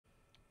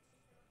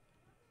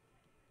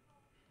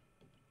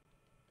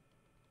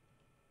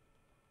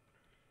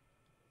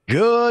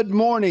Good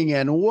morning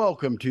and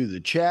welcome to the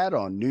chat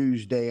on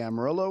Newsday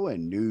Amarillo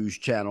and News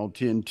Channel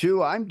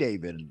 10-2. I'm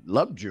David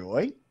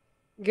Lovejoy.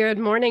 Good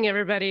morning,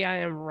 everybody. I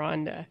am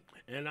Rhonda.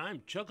 And I'm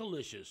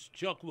Chuckalicious,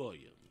 Chuck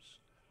Williams.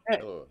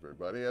 Hello,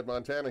 everybody. Ed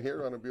Montana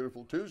here on a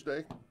beautiful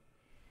Tuesday.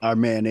 Our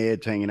man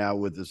Ed's hanging out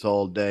with us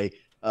all day.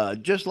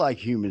 Just like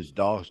humans,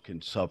 dogs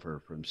can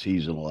suffer from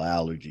seasonal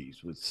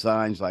allergies with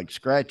signs like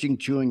scratching,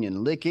 chewing,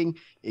 and licking.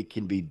 It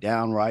can be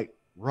downright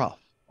rough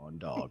on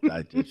dogs.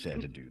 I just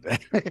had to do that.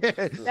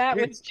 That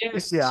was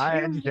just I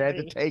too just had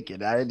to easy. take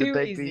it. I had to Too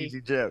take the easy.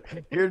 easy joke.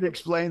 Here to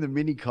explain the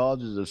many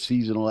causes of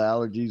seasonal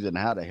allergies and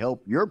how to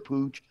help your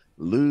pooch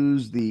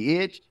lose the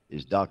itch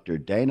is Dr.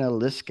 Dana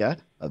Liska,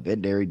 a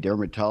veterinary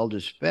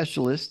dermatologist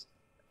specialist.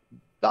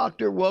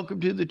 Doctor, welcome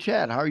to the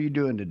chat. How are you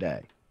doing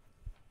today?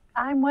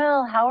 I'm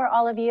well. How are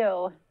all of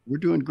you? We're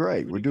doing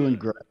great. We're doing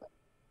great.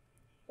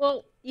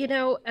 Well,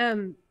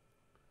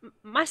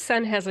 my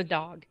son has a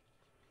dog,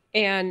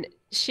 and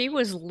she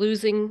was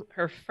losing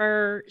her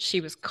fur.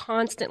 She was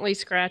constantly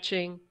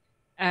scratching,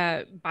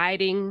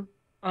 biting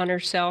on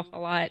herself a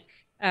lot.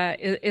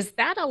 Is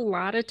that a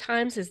lot of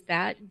times, is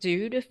that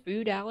due to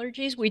food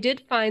allergies? We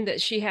did find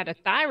that she had a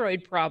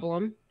thyroid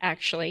problem,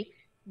 actually,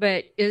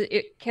 but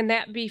can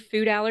that be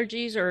food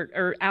allergies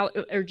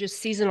or just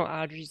seasonal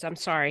allergies? I'm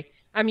sorry.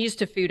 I'm used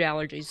to food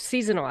allergies,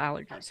 seasonal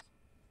allergies.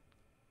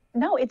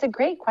 No, it's a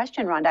great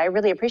question, Rhonda. I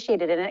really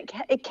appreciate it, and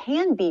it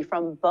can be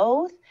from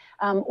both,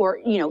 or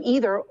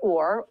either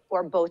or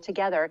both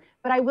together.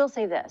 But I will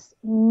say this: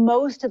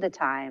 most of the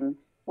time,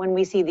 when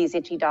we see these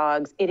itchy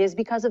dogs, it is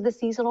because of the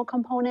seasonal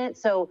component.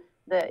 So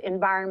the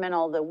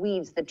environmental, the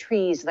weeds, the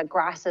trees, the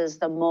grasses,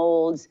 the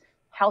molds,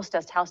 house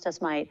dust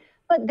mite.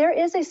 But there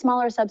is a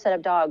smaller subset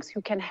of dogs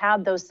who can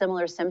have those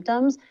similar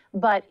symptoms,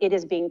 but it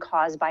is being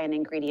caused by an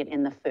ingredient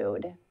in the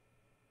food.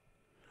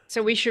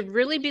 So we should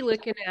really be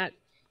looking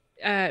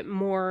at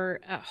more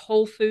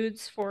whole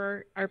foods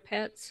for our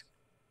pets.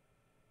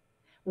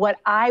 What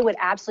I would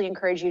absolutely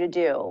encourage you to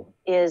do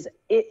is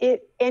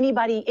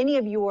any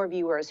of your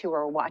viewers who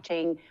are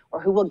watching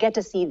or who will get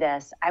to see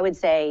this, I would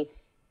say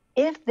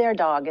if their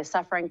dog is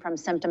suffering from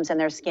symptoms in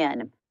their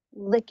skin,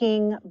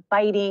 licking,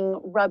 biting,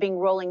 rubbing,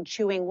 rolling,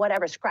 chewing,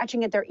 whatever,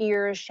 scratching at their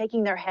ears,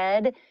 shaking their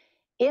head,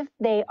 if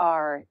they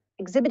are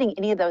exhibiting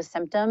any of those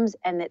symptoms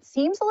and it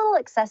seems a little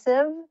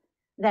excessive,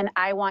 then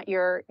I want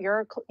your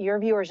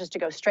viewers just to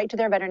go straight to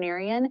their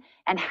veterinarian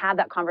and have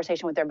that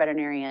conversation with their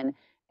veterinarian,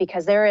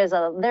 because there's a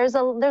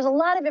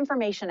lot of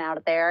information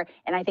out there,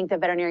 and I think the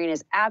veterinarian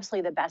is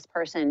absolutely the best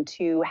person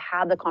to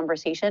have the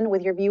conversation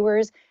with your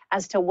viewers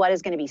as to what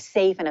is going to be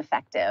safe and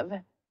effective.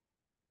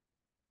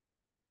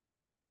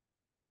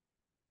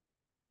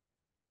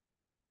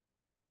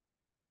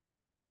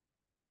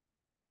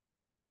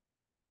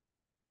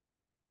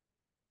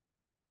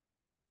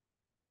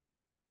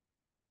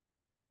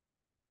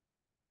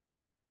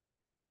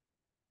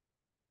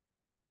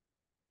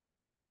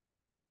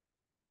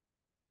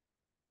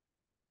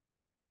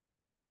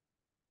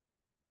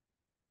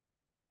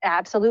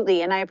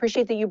 Absolutely. And I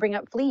appreciate that you bring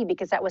up flea,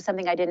 because that was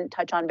something I didn't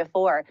touch on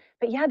before.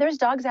 But yeah, there's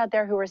dogs out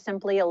there who are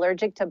simply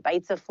allergic to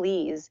bites of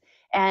fleas.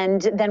 And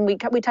then we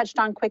touched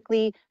on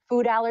quickly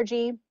food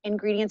allergy,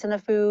 ingredients in the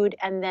food.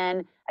 And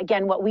then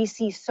again, what we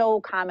see so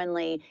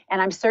commonly,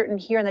 and I'm certain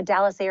here in the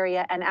Dallas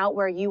area and out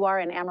where you are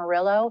in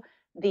Amarillo,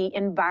 the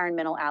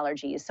environmental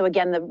allergies. So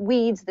again, the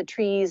weeds, the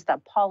trees, the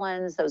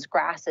pollens, those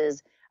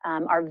grasses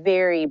are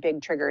very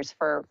big triggers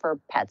for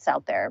pets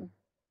out there.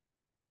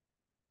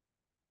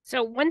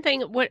 So one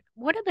thing,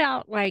 what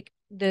about like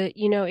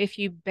if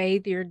you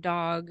bathe your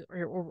dog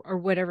or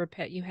whatever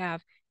pet you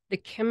have, the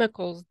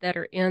chemicals that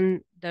are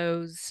in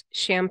those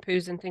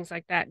shampoos and things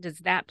like that, does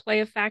that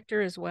play a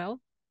factor as well?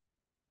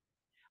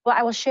 Well,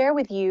 I will share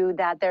with you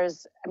that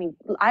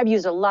I've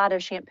used a lot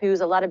of shampoos,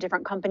 a lot of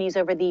different companies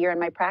over the year in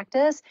my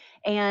practice.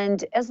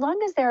 And as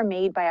long as they're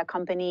made by a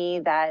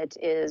company that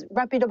is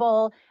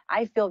reputable,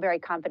 I feel very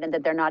confident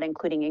that they're not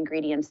including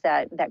ingredients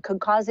that could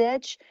cause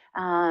itch.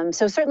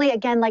 So certainly,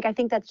 again, like I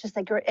think that's just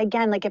like,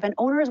 again, like if an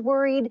owner is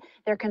worried,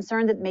 they're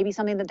concerned that maybe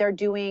something that they're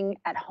doing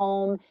at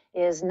home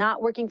is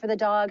not working for the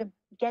dog,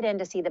 get in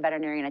to see the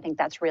veterinarian. I think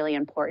that's really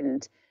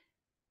important.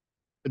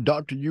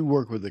 Doctor, you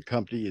work with a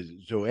company, is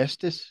it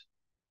Zoestis?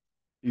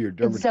 Your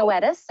It's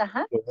dermatologist? Zoetis,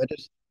 uh-huh.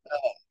 Zoetis?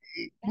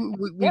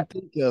 We Yep.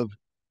 think of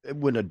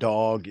when a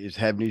dog is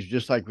having these,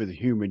 just like with a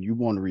human, you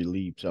want to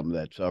relieve some of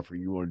that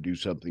suffering. You want to do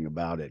something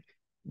about it.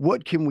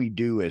 What can we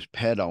do as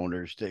pet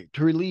owners to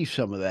relieve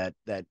some of that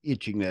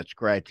itching, that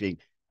scratching?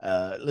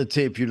 Let's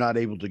say if you're not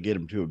able to get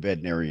them to a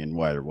veterinarian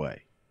right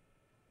away.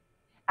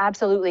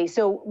 Absolutely.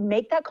 So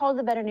make that call to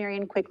the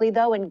veterinarian quickly,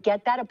 though, and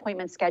get that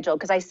appointment scheduled.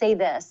 Because I say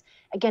this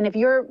again, if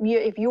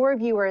your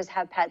viewers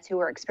have pets who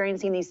are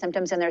experiencing these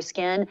symptoms in their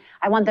skin,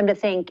 I want them to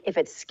think, if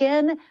it's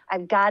skin,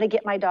 I've got to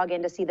get my dog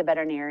in to see the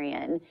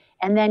veterinarian.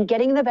 And then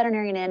getting the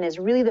veterinarian in is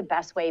really the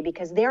best way,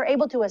 because they're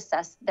able to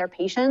assess their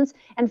patients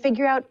and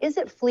figure out, is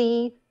it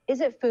flea?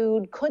 Is it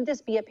food? Could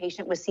this be a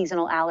patient with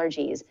seasonal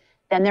allergies?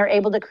 then they're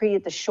able to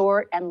create the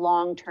short and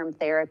long-term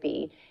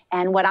therapy.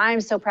 And what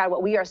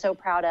we are so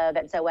proud of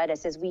at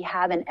Zoetis is we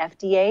have an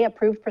FDA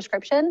approved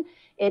prescription.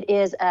 It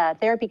is a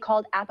therapy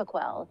called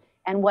Apoquel.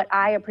 And what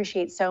I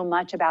appreciate so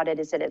much about it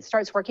is that it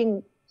starts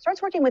working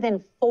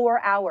within 4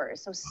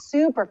 hours, so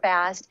super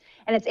fast,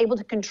 and it's able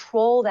to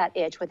control that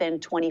itch within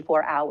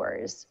 24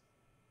 hours.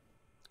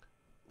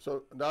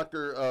 So,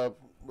 Doctor,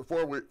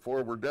 before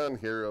we're done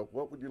here,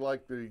 what would you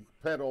like the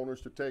pet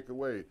owners to take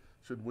away?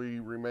 Should we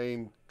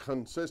remain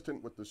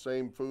consistent with the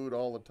same food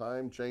all the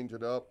time, change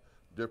it up,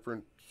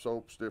 different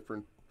soaps,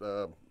 different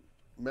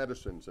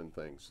medicines and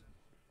things?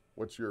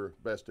 What's your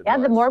best advice? Yeah,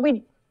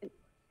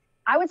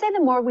 I would say the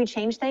more we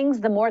change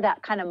things, the more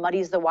that kind of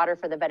muddies the water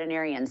for the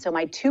veterinarian. So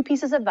my 2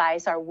 pieces of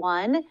advice are: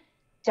 1,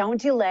 don't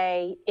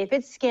delay. If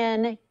it's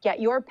skin, get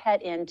your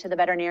pet into the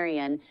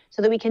veterinarian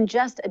so that we can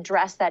just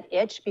address that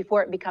itch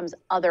before it becomes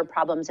other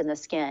problems in the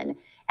skin.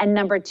 And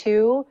number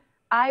 2,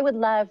 I would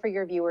love for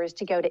your viewers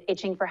to go to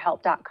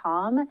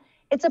itchingforhelp.com.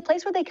 It's a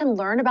place where they can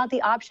learn about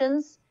the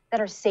options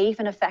that are safe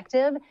and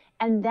effective,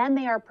 and then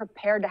they are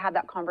prepared to have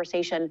that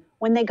conversation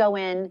when they go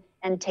in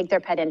and take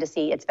their pet in to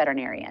see its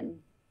veterinarian.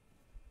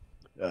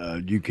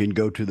 You can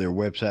go to their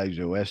website,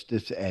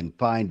 Zoestis, and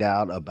find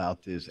out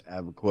about this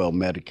Apoquel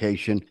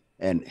medication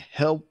and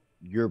help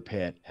your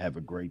pet have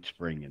a great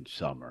spring and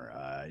summer.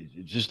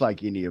 It's just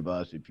like any of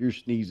us. If you're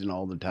sneezing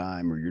all the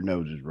time or your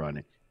nose is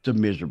running, it's a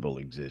miserable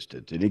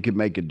existence. And it can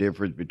make a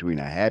difference between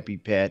a happy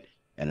pet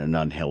and an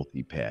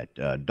unhealthy pet.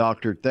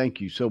 Doctor, thank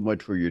you so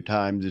much for your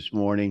time this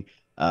morning.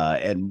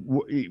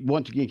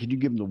 Once again, can you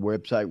give them the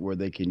website where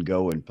they can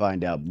go and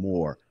find out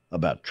more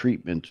about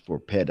treatments for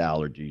pet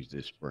allergies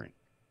this spring?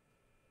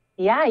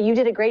 Yeah, you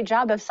did a great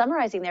job of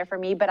summarizing there for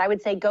me, but I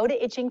would say go to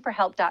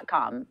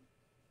itchingforhelp.com.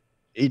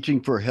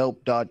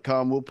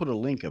 Itchingforhelp.com. We'll put a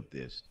link to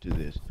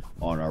this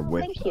on our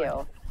website. Thank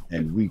you.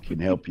 And we can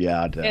help you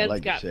out. Ed's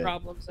like got I said,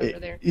 problems over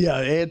there. Yeah,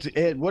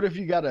 Ed, what if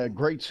you got a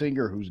great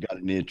singer who's got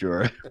an itch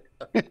or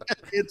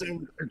it's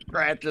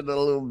scratching a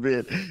little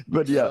bit?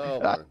 But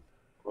yeah,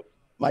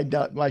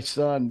 my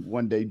son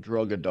one day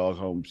drug a dog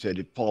home, said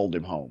it followed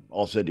him home.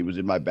 All said he was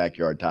in my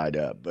backyard tied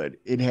up, but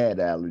it had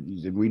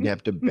allergies and we'd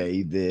have to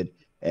bathe it.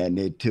 And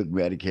it took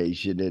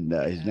medication, and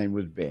his name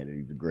was Ben.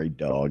 He's a great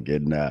dog,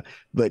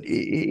 but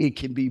it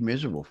can be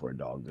miserable for a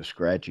dog, the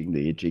scratching,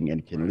 the itching,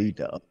 and it can lead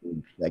to other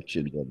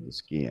infections of the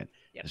skin.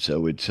 Yep.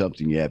 So it's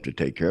something you have to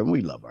take care of. And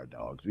we love our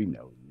dogs. We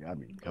know. I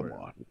mean, come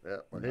on. Yeah,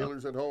 my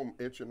Haler's at home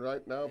itching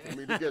right now for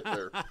me to get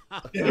there.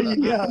 There you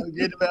go.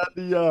 Get him out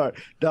the yard.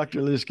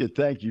 Dr. Liska,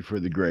 thank you for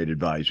the great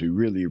advice. We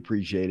really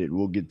appreciate it.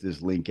 We'll get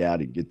this link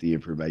out and get the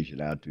information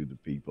out to the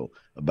people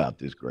about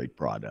this great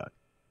product.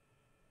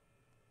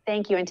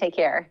 Thank you, and take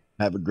care.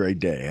 Have a great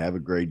day. Have a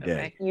great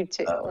day. Okay. You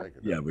too.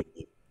 Yeah, we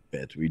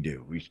pets. We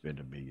do. We spend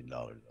 $1 million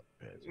on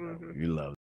pets. We love